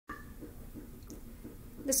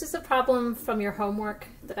This is a problem from your homework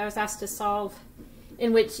that I was asked to solve,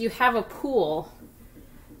 in which you have a pool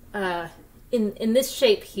in this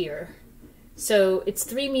shape here. So it's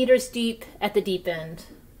 3 meters deep at the deep end,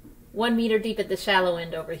 1 meter deep at the shallow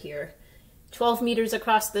end over here, 12 meters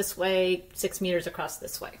across this way, 6 meters across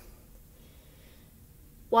this way.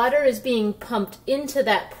 Water is being pumped into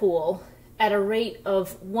that pool at a rate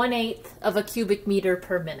of 1/8 of a cubic meter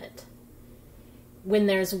per minute. When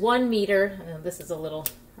there's 1 meter, this is a little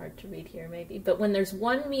hard to read here maybe, but when there's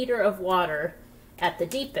 1 meter of water at the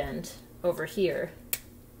deep end over here,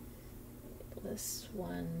 this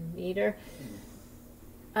 1 meter,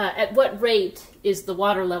 at what rate is the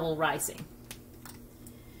water level rising?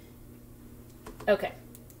 Okay,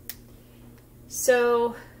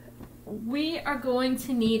 so we are going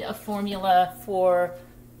to need a formula for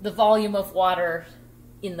the volume of water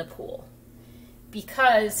in the pool,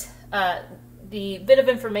 because the bit of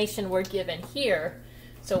information we're given here,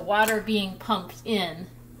 so water being pumped in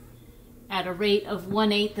at a rate of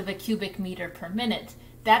 1/8 of a cubic meter per minute,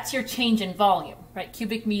 that's your change in volume, right?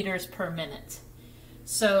 Cubic meters per minute.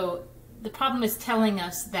 So the problem is telling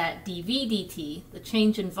us that dV dt, the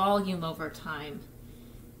change in volume over time,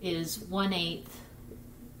 is 1/8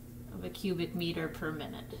 of a cubic meter per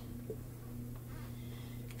minute.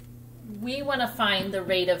 We want to find the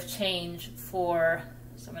rate of change for,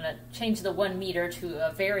 so I'm going to change the 1 meter to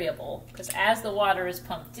a variable, because as the water is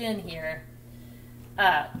pumped in here,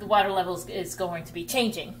 the water level is going to be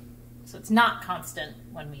changing. So it's not constant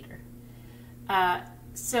 1 meter.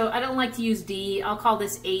 So I don't like to use D. I'll call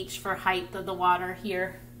this H for height of the water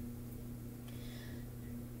here.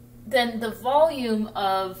 Then the volume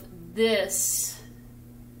of this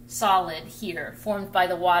solid here, formed by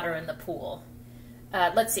the water in the pool.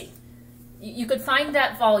 Let's see. You could find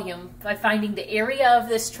that volume by finding the area of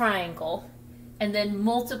this triangle and then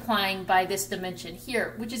multiplying by this dimension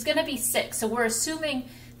here, which is going to be 6. So we're assuming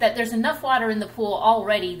that there's enough water in the pool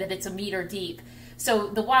already that it's 1 meter deep. So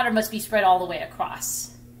the water must be spread all the way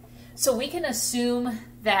across. So we can assume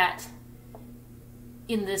that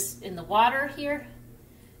in the water here,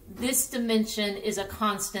 this dimension is a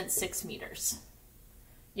constant 6 meters.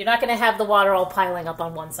 You're not going to have the water all piling up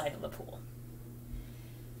on one side of the pool.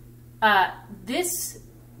 This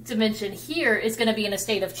dimension here is going to be in a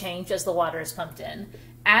state of change as the water is pumped in,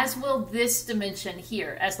 as will this dimension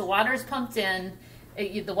here. As the water is pumped in,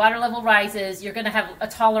 the water level rises, you're going to have a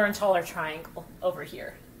taller and taller triangle over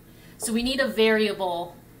here. So we need a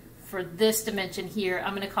variable for this dimension here.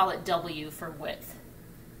 I'm going to call it W for width.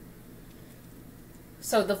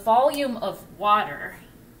 So the volume of water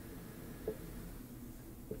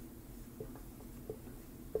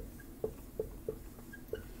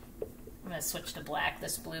I'm going to switch to black.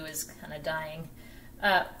 This blue is kind of dying.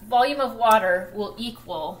 Volume of water will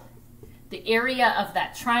equal the area of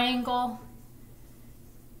that triangle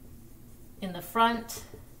in the front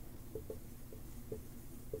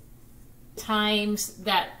times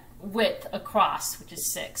that width across, which is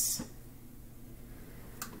 6.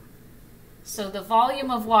 So the volume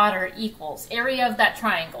of water equals area of that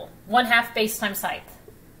triangle, 1/2 base times height.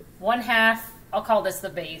 1/2, I'll call this the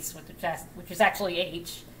base, which is actually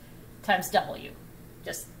H, times W.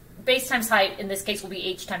 Just base times height, in this case, will be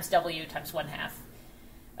H times W times 1/2.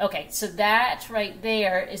 Okay, so that right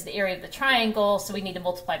there is the area of the triangle, so we need to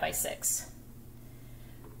multiply by 6.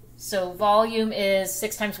 So volume is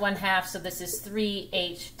 6 times 1/2, so this is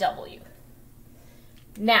 3HW.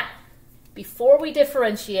 Now, before we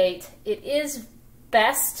differentiate, it is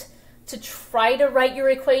best to try to write your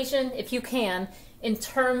equation, if you can, in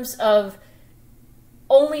terms of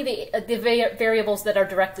only the variables that are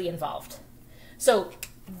directly involved. So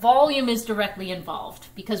volume is directly involved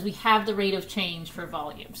because we have the rate of change for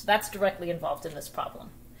volume. So that's directly involved in this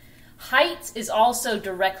problem. Height is also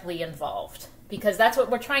directly involved because that's what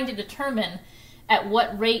we're trying to determine, at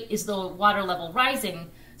what rate is the water level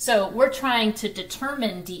rising. So we're trying to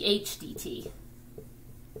determine dH dt.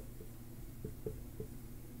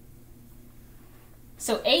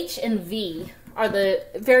 So H and V are the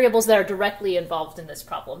variables that are directly involved in this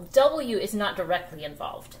problem. W is not directly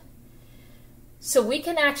involved. So we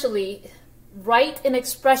can actually write an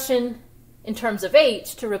expression in terms of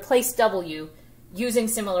H to replace W using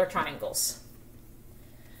similar triangles.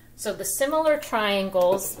 So the similar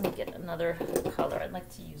triangles, let me get another color, I'd like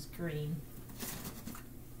to use green.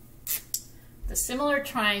 The similar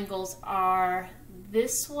triangles are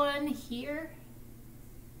this one here,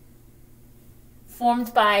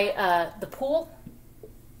 formed by the pool,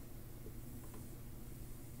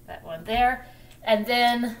 that one there, and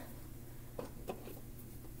then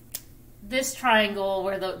this triangle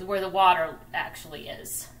where the water actually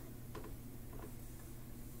is.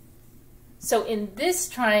 So in this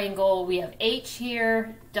triangle, we have H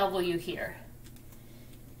here, W here.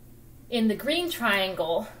 In the green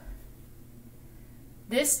triangle,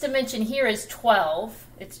 this dimension here is 12.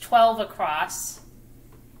 It's 12 across.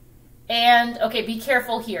 And, okay, be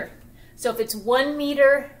careful here. So if it's 1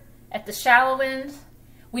 meter at the shallow end,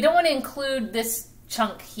 we don't want to include this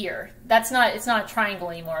chunk here. It's not a triangle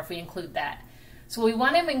anymore if we include that. So we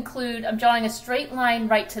want to include, I'm drawing a straight line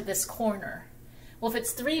right to this corner. Well, if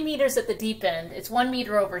it's 3 meters at the deep end, it's 1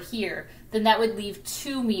 meter over here, then that would leave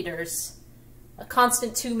 2 meters, a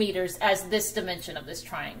constant 2 meters as this dimension of this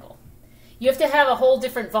triangle. You have to have a whole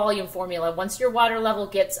different volume formula. Once your water level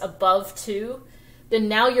gets above 2, then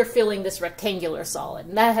now you're filling this rectangular solid,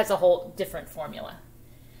 and that has a whole different formula.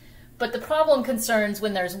 But the problem concerns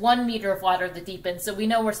when there's 1 meter of water at the deep end, so we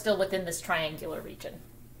know we're still within this triangular region.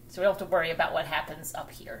 So we don't have to worry about what happens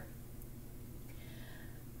up here.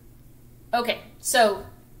 Okay, so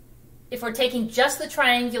if we're taking just the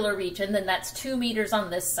triangular region, then that's 2 meters on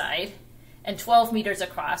this side and 12 meters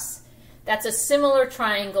across. That's a similar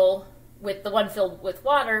triangle with the one filled with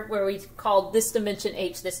water where we called this dimension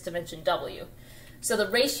H, this dimension W. So the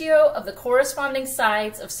ratio of the corresponding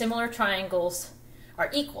sides of similar triangles are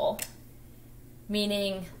equal,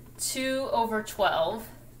 meaning 2 over 12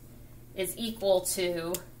 is equal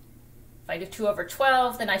to, if I do 2 over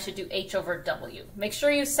 12, then I should do H over W. Make sure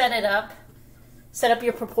you set up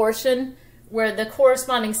your proportion where the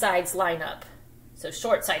corresponding sides line up. So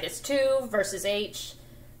short side is 2 versus H,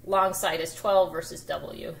 long side is 12 versus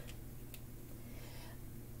W.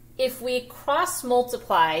 If we cross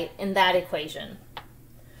multiply in that equation,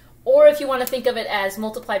 or if you want to think of it as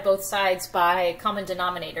multiply both sides by a common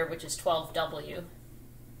denominator, which is 12W,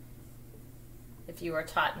 if you are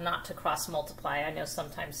taught not to cross multiply, I know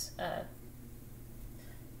sometimes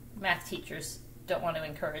math teachers don't want to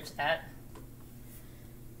encourage that,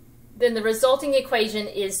 then the resulting equation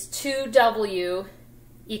is 2W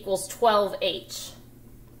equals 12H.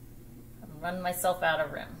 I'm running myself out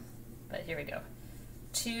of room, but here we go.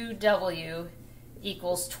 2W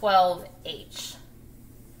equals 12H.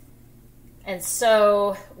 And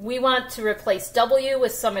so we want to replace W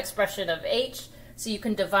with some expression of H, so you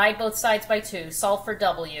can divide both sides by 2, solve for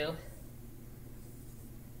W.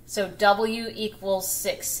 So W equals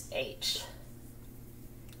 6H.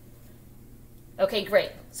 Okay, great.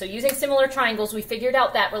 So using similar triangles, we figured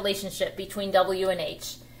out that relationship between W and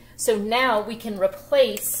H. So now we can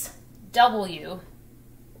replace W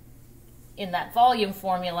in that volume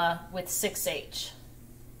formula with 6H.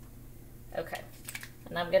 Okay,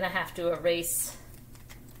 and I'm going to have to erase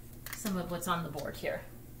some of what's on the board here.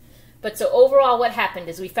 But so overall what happened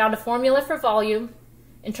is we found a formula for volume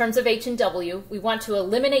in terms of H and W. We want to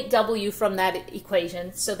eliminate W from that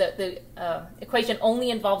equation so that the equation only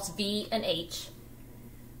involves V and H,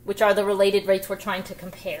 which are the related rates we're trying to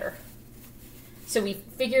compare. So we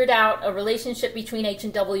figured out a relationship between H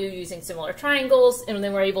and W using similar triangles, and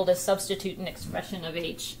then we're able to substitute an expression of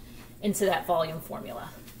H into that volume formula.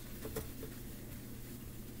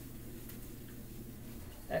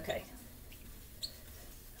 Okay.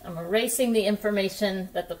 I'm erasing the information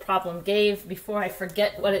that the problem gave before I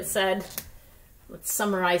forget what it said. Let's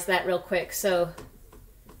summarize that real quick. So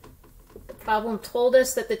the problem told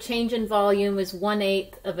us that the change in volume is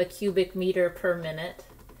 1/8 of a cubic meter per minute.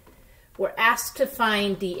 We're asked to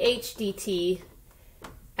find dH dt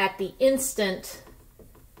at the instant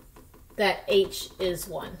that H is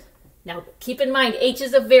 1. Now keep in mind, H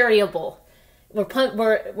is a variable.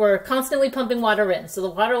 We're constantly pumping water in, so the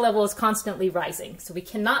water level is constantly rising. So we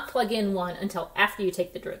cannot plug in 1 until after you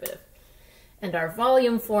take the derivative. And our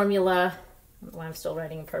volume formula, I don't know why I'm still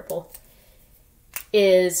writing in purple,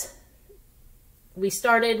 is we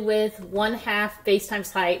started with 1/2 base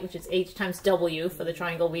times height, which is H times W for the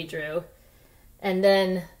triangle we drew, and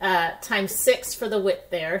then times 6 for the width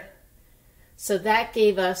there. So that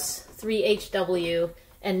gave us 3HW,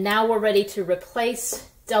 and now we're ready to replace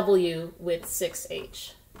W with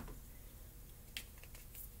 6H.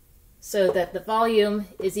 So that the volume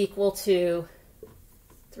is equal to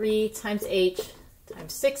 3 times H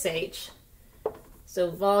times 6H. So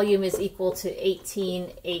volume is equal to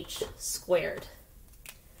 18H squared.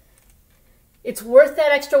 It's worth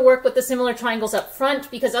that extra work with the similar triangles up front,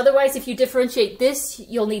 because otherwise if you differentiate this,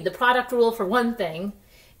 you'll need the product rule for one thing.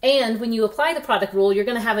 And when you apply the product rule, you're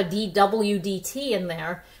going to have a dW dt in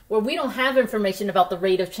there, where we don't have information about the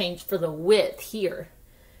rate of change for the width here.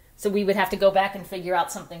 So we would have to go back and figure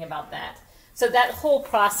out something about that. So that whole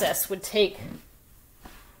process would take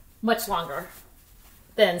much longer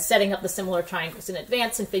than setting up the similar triangles in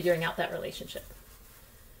advance and figuring out that relationship.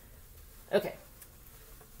 Okay.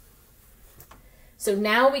 So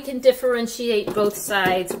now we can differentiate both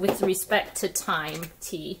sides with respect to time,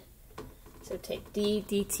 t. So take d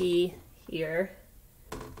dt here,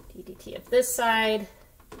 d dt of this side.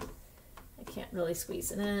 I can't really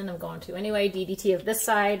squeeze it in, I'm going to anyway, d dt of this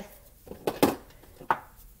side.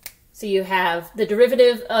 So you have the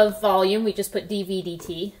derivative of volume, we just put dv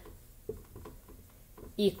dt,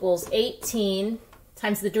 equals 18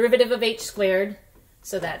 times the derivative of h squared,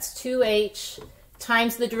 so that's 2h,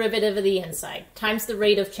 times the derivative of the inside, times the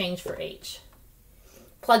rate of change for h.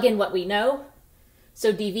 Plug in what we know.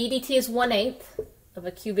 So dv dt is 1/8 of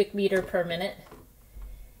a cubic meter per minute.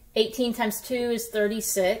 18 times 2 is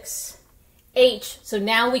 36. H, so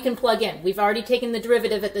now we can plug in. We've already taken the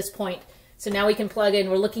derivative at this point, so now we can plug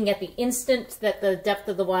in. We're looking at the instant that the depth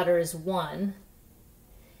of the water is 1,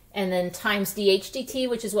 and then times dh dt,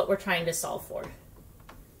 which is what we're trying to solve for.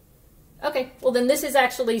 Okay, well then this is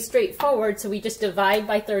actually straightforward, so we just divide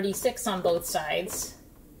by 36 on both sides.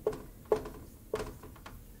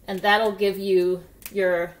 And that'll give you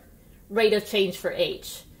your rate of change for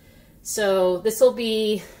h. So this will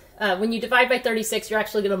be, when you divide by 36, you're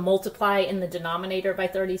actually going to multiply in the denominator by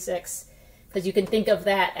 36, because you can think of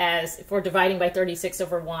that as, if we're dividing by 36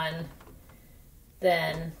 over 1,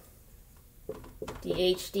 then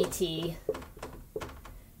dh dt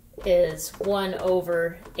is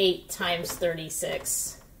 1/8 times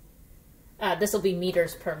 36. This will be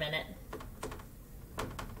meters per minute.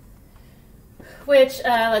 Which,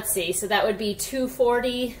 let's see, so that would be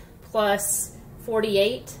 240 plus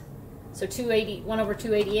 48. So 280,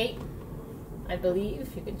 1/288, I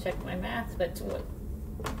believe. You can check my math, but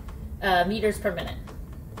meters per minute.